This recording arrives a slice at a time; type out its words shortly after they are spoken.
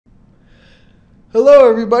Hello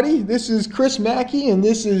everybody, this is Chris Mackey and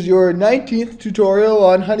this is your 19th tutorial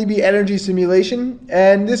on Honeybee energy simulation,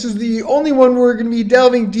 and this is the only one where we're going to be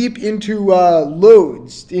delving deep into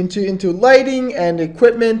loads, into lighting and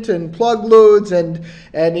equipment and plug loads and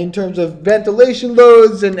in terms of ventilation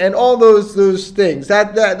loads and all those things.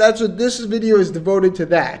 That's what this video is devoted to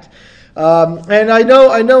that. And I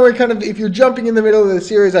know we're kind of, if you're jumping in the middle of the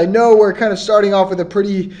series, I know we're kind of starting off with a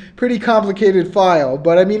pretty complicated file.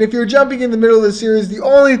 But I mean, if you're jumping in the middle of the series, the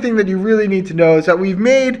only thing that you really need to know is that we've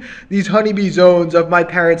made these honeybee zones of my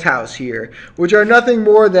parents' house here, which are nothing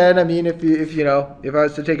more than, I mean, if I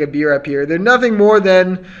was to take a beer up here, they're nothing more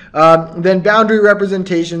than boundary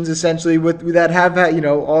representations, essentially, that have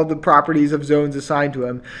all the properties of zones assigned to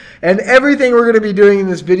them. And everything we're going to be doing in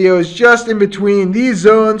this video is just in between these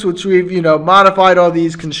zones, which we've modified all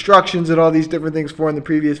these constructions and all these different things for in the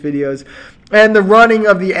previous videos, and the running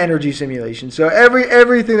of the energy simulation. So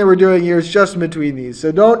everything that we're doing here is just in between these.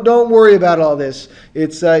 So don't worry about all this.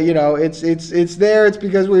 It's it's there. It's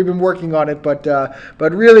because we've been working on it, but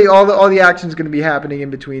really all the action is going to be happening in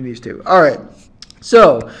between these two. All right.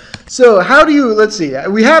 So how do you, let's see,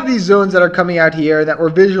 we have these zones that are coming out here that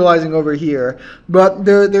we're visualizing over here, but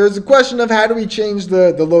there's a question of how do we change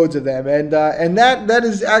the loads of them, and that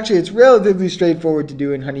is actually, it's relatively straightforward to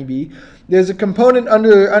do in Honeybee. There's a component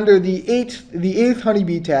under the eighth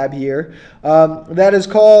Honeybee tab here that is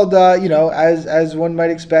called, as one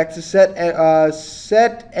might expect, to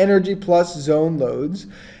set energy plus zone loads,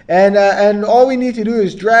 and all we need to do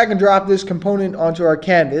is drag and drop this component onto our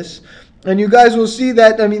canvas. And you guys will see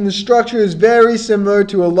that, I mean, the structure is very similar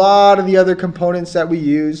to a lot of the other components that we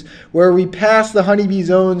use, where we pass the honeybee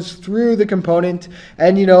zones through the component,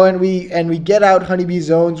 and we get out honeybee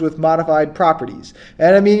zones with modified properties.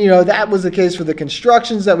 And I mean, that was the case for the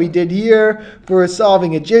constructions that we did here, for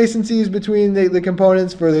solving adjacencies between the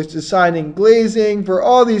components, for assigning glazing, for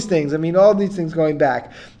all these things. I mean, all these things going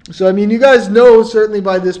back. So I mean, you guys know certainly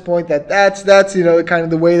by this point that that's kind of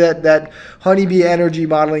the way that honeybee energy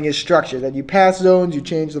modeling is structured. That you pass zones, you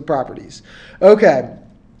change the properties. Okay.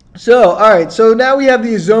 So all right. So now we have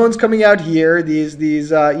these zones coming out here. These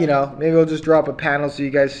maybe we'll just drop a panel so you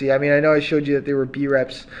guys see. I mean, I know I showed you that they were B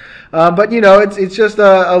reps, but it's just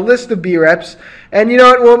a list of B reps. And you know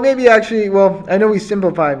what? Well, maybe actually, well, I know we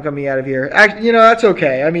simplify them coming out of here. Actually, that's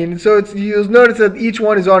okay. I mean, so you'll notice that each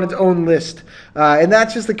one is on its own list, and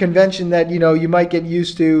that's just the convention that you might get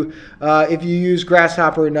used to if you use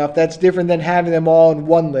Grasshopper enough. That's different than having them all in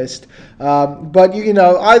one list. But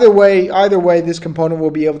either way, this component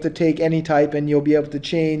will be able to take any type, and you'll be able to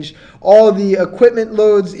change all the equipment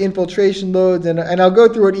loads, infiltration loads, and I'll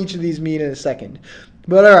go through what each of these mean in a second.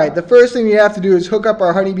 But all right, the first thing we have to do is hook up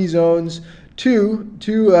our honeybee zones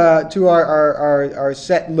to our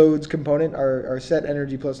set loads component, our set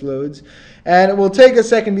energy plus loads, and it will take a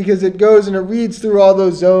second because it goes and it reads through all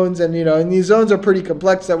those zones, and and these zones are pretty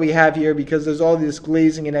complex that we have here because there's all this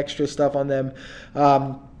glazing and extra stuff on them.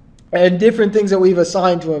 And different things that we've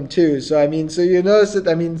assigned to them too. So I mean, so you notice that,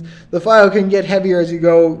 I mean, the file can get heavier as you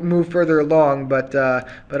move further along. But all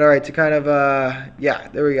right, to kind of yeah,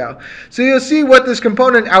 there we go. So you'll see what this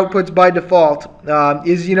component outputs by default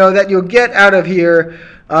is that you'll get out of here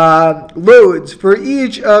loads for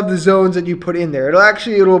each of the zones that you put in there.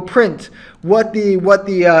 It'll print what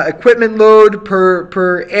the equipment load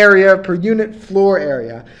per area, per unit floor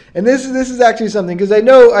area. And this is actually something, because I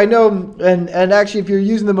know and actually, if you're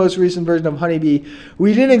using the most recent version of Honeybee,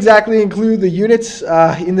 we didn't exactly include the units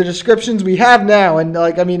in the descriptions. We have now, and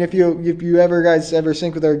I mean, if you guys ever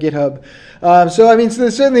sync with our GitHub, so I mean, so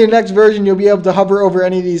certainly in the next version you'll be able to hover over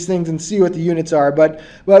any of these things and see what the units are. But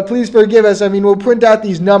please forgive us. I mean, we'll print out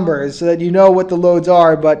these numbers so that you know what the loads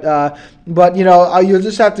are. But you'll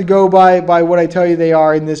just have to go by what I tell you they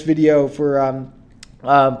are in this video for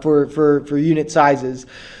unit sizes.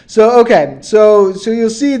 So okay, so you'll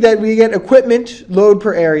see that we get equipment load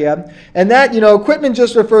per area, and that equipment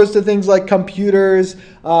just refers to things like computers,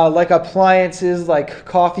 like appliances, like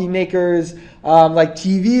coffee makers, like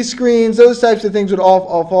TV screens. Those types of things would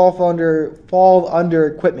all fall under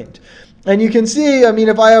equipment. And you can see, I mean,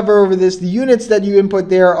 if I hover over this, the units that you input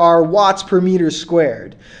there are watts per meter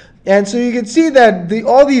squared. And so you can see that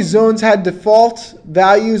all these zones had default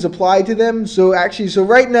values applied to them. So actually,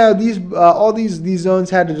 right now all these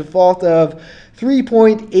zones had a default of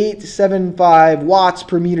 3.875 watts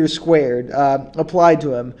per meter squared applied to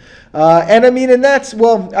them. And I mean, and that's,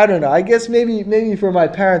 well, I don't know. I guess maybe for my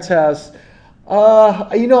parents' house,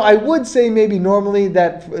 You know, I would say maybe normally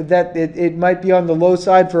that it might be on the low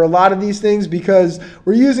side for a lot of these things because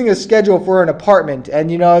we're using a schedule for an apartment,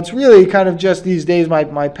 and you know, it's really kind of just these days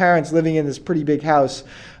my parents living in this pretty big house.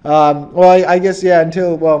 Well, I guess yeah,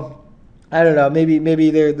 until well. I don't know. Maybe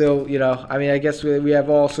they'll you know. I mean, I guess we have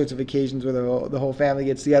all sorts of occasions where the whole family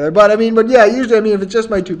gets together. But yeah. Usually, I mean, if it's just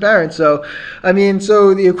my two parents, so I mean,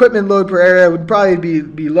 so the equipment load per area would probably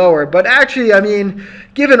be lower. But actually, I mean,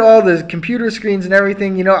 given all the computer screens and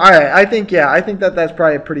everything, you know, all right. I think that's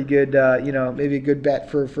probably a pretty good you know, maybe a good bet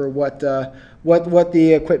for what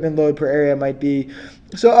the equipment load per area might be.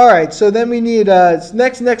 So all right. So then we need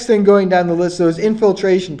next thing going down the list. So is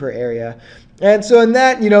infiltration per area. And so in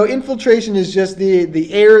that, you know, infiltration is just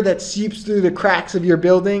the air that seeps through the cracks of your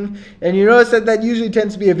building. And you notice that usually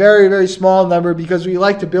tends to be a very, very small number because we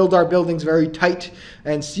like to build our buildings very tight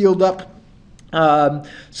and sealed up.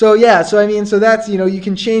 So I mean, so that's, you know, you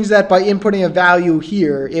can change that by inputting a value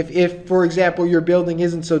here if for example, your building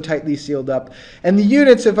isn't so tightly sealed up. And the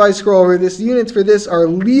units, if I scroll over this, the units for this are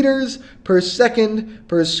liters per second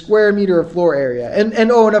per square meter of floor area. And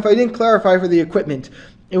if I didn't clarify for the equipment,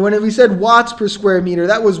 and when we said watts per square meter,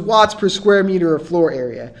 that was watts per square meter of floor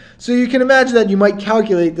area. So you can imagine that you might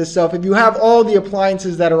calculate this stuff. If you have all the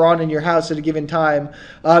appliances that are on in your house at a given time,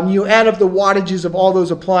 you add up the wattages of all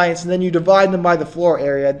those appliances, and then you divide them by the floor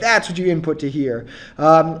area. That's what you input to here.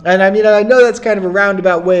 And I mean, I know that's kind of a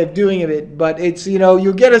roundabout way of doing it, but it's, you know,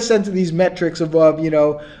 you'll get a sense of these metrics of you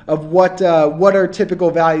know, of what are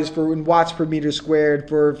typical values for in watts per meter squared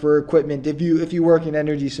for equipment if you work in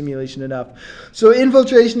energy simulation enough. So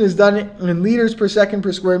infiltration is done in liters per second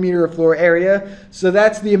per square meter of floor area. So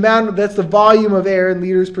that's the volume of air in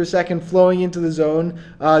liters per second flowing into the zone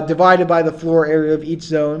divided by the floor area of each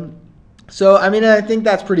zone. So, I mean, I think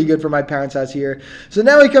that's pretty good for my parents' house here. So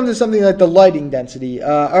now we come to something like the lighting density.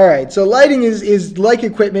 All right, so lighting is like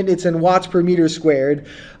equipment. It's in watts per meter squared.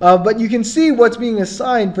 But you can see what's being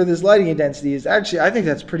assigned for this lighting intensity is actually, I think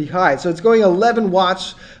that's pretty high. So it's going 11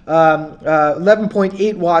 watts,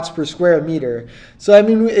 11.8 watts per square meter. So, I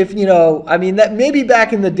mean, if, you know, I mean, that maybe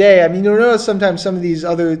back in the day, I mean, you'll notice sometimes some of these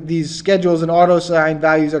schedules and auto sign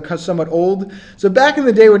values are somewhat old. So back in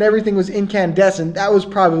the day when everything was incandescent, that was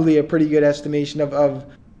probably a pretty good estimation of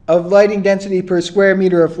lighting density per square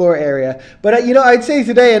meter of floor area. But you know, I'd say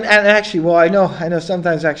today, and actually, well, I know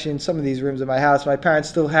sometimes actually in some of these rooms in my house, my parents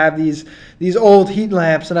still have these old heat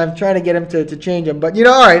lamps, and I'm trying to get them to change them. But you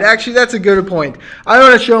know, all right, actually, that's a good point. I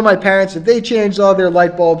want to show my parents if they changed all their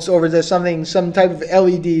light bulbs over to some type of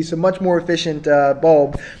LED, some much more efficient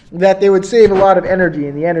bulb, that they would save a lot of energy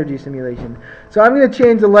in the energy simulation. So I'm going to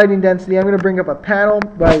change the lighting density. I'm going to bring up a panel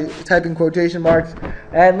by typing quotation marks,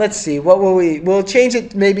 and let's see, we'll change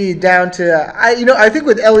it maybe down to, I think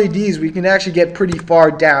with LEDs we can actually get pretty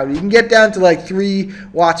far down. You can get down to like 3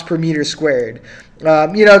 watts per meter squared.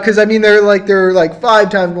 You know, because I mean they're like 5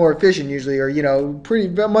 times more efficient usually, or you know, pretty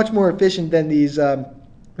much more efficient than these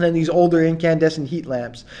older incandescent heat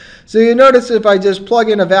lamps. So you notice if I just plug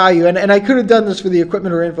in a value, and I could have done this for the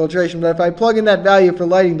equipment or infiltration, but if I plug in that value for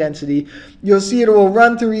lighting density, you'll see it will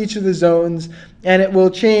run through each of the zones, and it will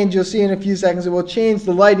change, you'll see in a few seconds, it will change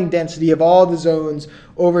the lighting density of all the zones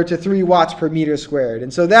over to 3 watts per meter squared.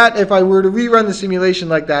 And so that, if I were to rerun the simulation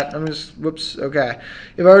like that, okay.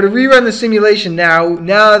 If I were to rerun the simulation now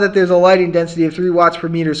that there's a lighting density of 3 watts per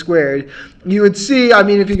meter squared, you would see, I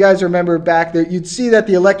mean, if you guys remember back there, you'd see that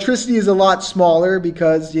the electricity is a lot smaller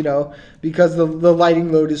because, you know, because the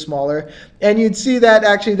lighting load is smaller, and you'd see that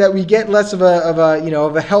actually that we get less of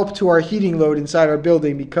a help to our heating load inside our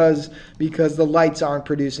building because the lights aren't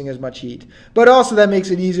producing as much heat. But also that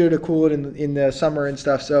makes it easier to cool it in the summer and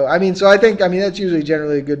stuff. So I think that's usually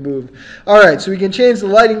generally a good move. All right, so we can change the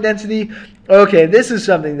lighting density. Okay, this is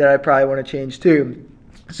something that I probably want to change too.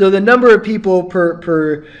 So the number of people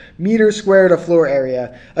per meter squared of floor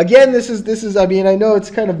area. Again, this is I mean, I know it's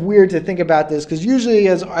kind of weird to think about this because usually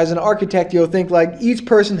as an architect you'll think like each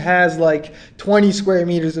person has like 20 square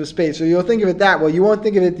meters of space. So you'll think of it that way. You won't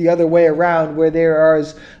think of it the other way around where there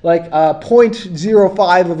is like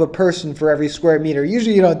 0.05 of a person for every square meter.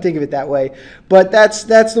 Usually you don't think of it that way, but that's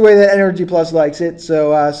the way that Energy Plus likes it.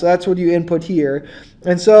 So that's what you input here.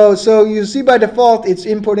 And so you see by default it's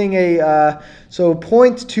inputting a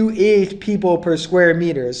 0.28 people per square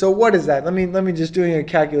meter. So what is that? Let me just doing a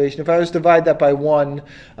calculation. If I was to divide that by 1,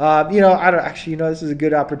 you know, this is a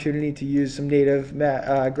good opportunity to use some native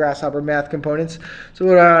Grasshopper math components. So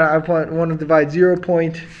what I want to divide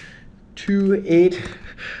 0.28.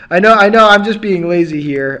 I know I'm just being lazy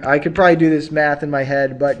here. I could probably do this math in my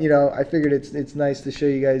head, but you know, I figured it's nice to show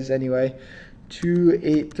you guys anyway.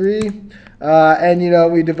 283. And, you know,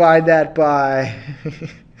 we divide that by...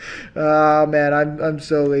 Oh, man, I'm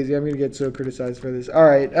so lazy. I'm going to get so criticized for this. All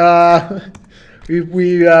right.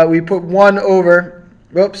 We put 1 over...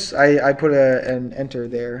 Whoops, I put an enter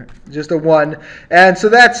there, just a 1. And so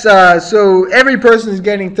that's, so every person is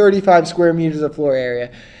getting 35 square meters of floor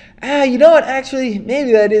area. You know what, actually,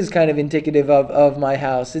 maybe that is kind of indicative of my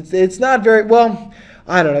house. It's not very, well,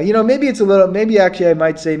 I don't know. You know, maybe it's a little, maybe actually I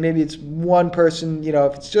might say maybe it's one person, you know,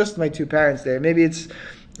 if it's just my 2 parents there. Maybe it's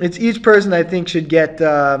each person I think should get,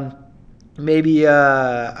 yeah,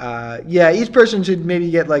 each person should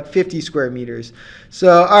maybe get like 50 square meters.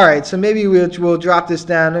 So, all right, so maybe we'll drop this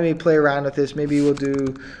down. Let me play around with this. Maybe we'll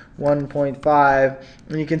do 1.5,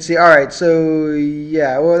 and you can see, all right, so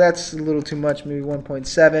yeah, well, that's a little too much, maybe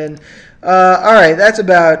 1.7. All right, that's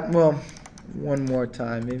about, well, one more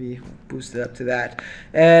time, maybe boost it up to that,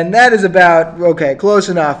 and that is about, okay, close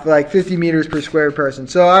enough, like 50 meters per square person.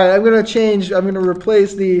 So all right, I'm going to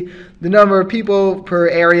replace the number of people per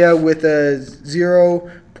area with a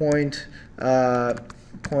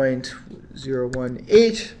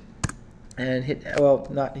 0.018 and hit, well,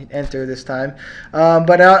 not hit enter this time,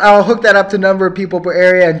 but I'll hook that up to number of people per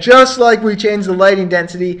area, and just like we changed the lighting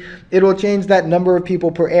density, it will change that number of people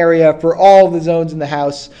per area for all the zones in the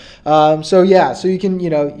house. So yeah, so you can, you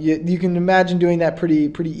know, you can imagine doing that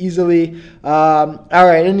pretty easily. All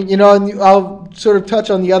right, and you know, I'll sort of touch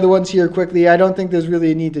on the other ones here quickly. I don't think there's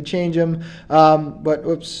really a need to change them, but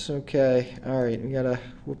whoops, okay, all right, we gotta,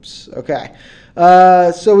 whoops, okay.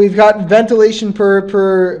 So we've got ventilation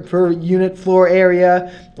per unit floor area,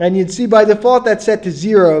 and you'd see by default that's set to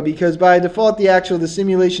 0, because by default the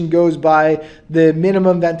simulation goes by the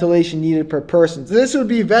minimum ventilation needed per person. So this would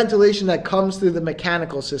be ventilation that comes through the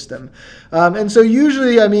mechanical system. And so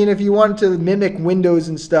usually, I mean, if you wanted to mimic windows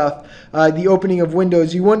and stuff, the opening of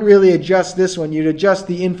windows, you wouldn't really adjust this one. You'd adjust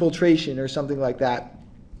the infiltration or something like that.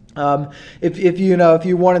 If you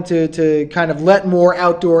wanted to kind of let more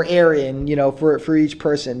outdoor air in, you know, for each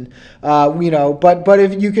person, you know, but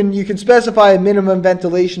if you can specify a minimum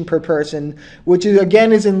ventilation per person, which is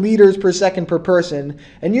again is in liters per second per person,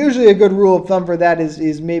 and usually a good rule of thumb for that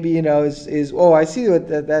is maybe, you know, is oh, I see what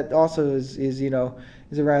that also is you know,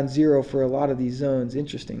 is around 0 for a lot of these zones.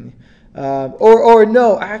 Interesting. Or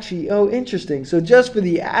no, actually, oh, interesting. So just for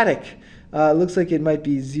the attic, looks like it might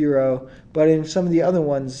be 0, but in some of the other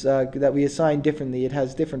ones that we assign differently, it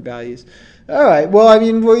has different values. All right, well, I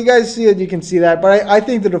mean, well, you guys see it, you can see that, but I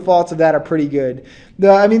think the defaults of that are pretty good.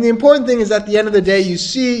 I mean, the important thing is at the end of the day, you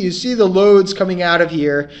see the loads coming out of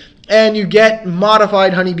here, and you get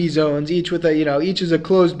modified Honeybee zones, each with a, you know, each is a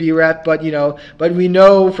closed BREF, but, you know, but we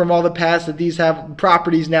know from all the past that these have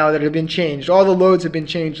properties now that have been changed. All the loads have been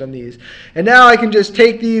changed on these. And now I can just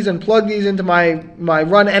take these and plug these into my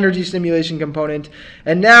run energy simulation component.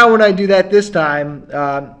 And now when I do that this time,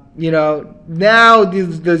 you know, now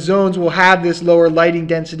the zones will have this lower lighting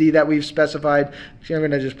density that we've specified. Actually, I'm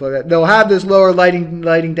going to just plug that. They'll have this lower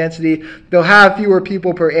lighting density. They'll have fewer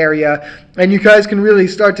people per area. And you guys can really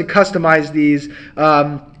start to customize these,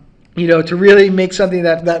 you know, to really make something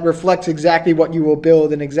that reflects exactly what you will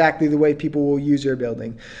build and exactly the way people will use your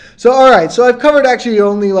building. So, all right, so I've covered actually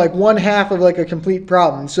only like 1/2 of like a complete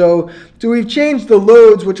problem. So we've changed the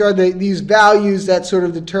loads, which are these values that sort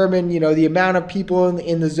of determine, you know, the amount of people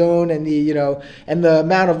in the zone and the, you know, and the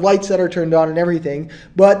amount of lights that are turned on and everything.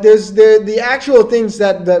 But there's the actual things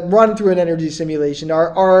that run through an energy simulation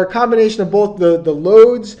are a combination of both the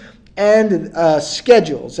loads and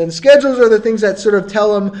schedules. And schedules are the things that sort of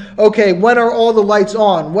tell them, okay, when are all the lights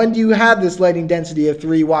on? When do you have this lighting density of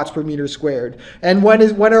 3 watts per meter squared? And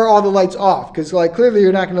when are all the lights off? Because like clearly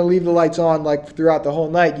you're not going to leave the lights on like throughout the whole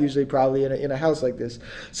night, usually probably in a house like this.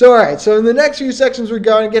 So all right, so in the next few sections we're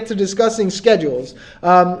going to get to discussing schedules.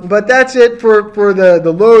 But that's it for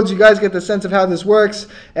the loads. You guys get the sense of how this works.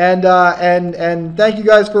 And thank you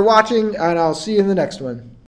guys for watching, and I'll see you in the next one.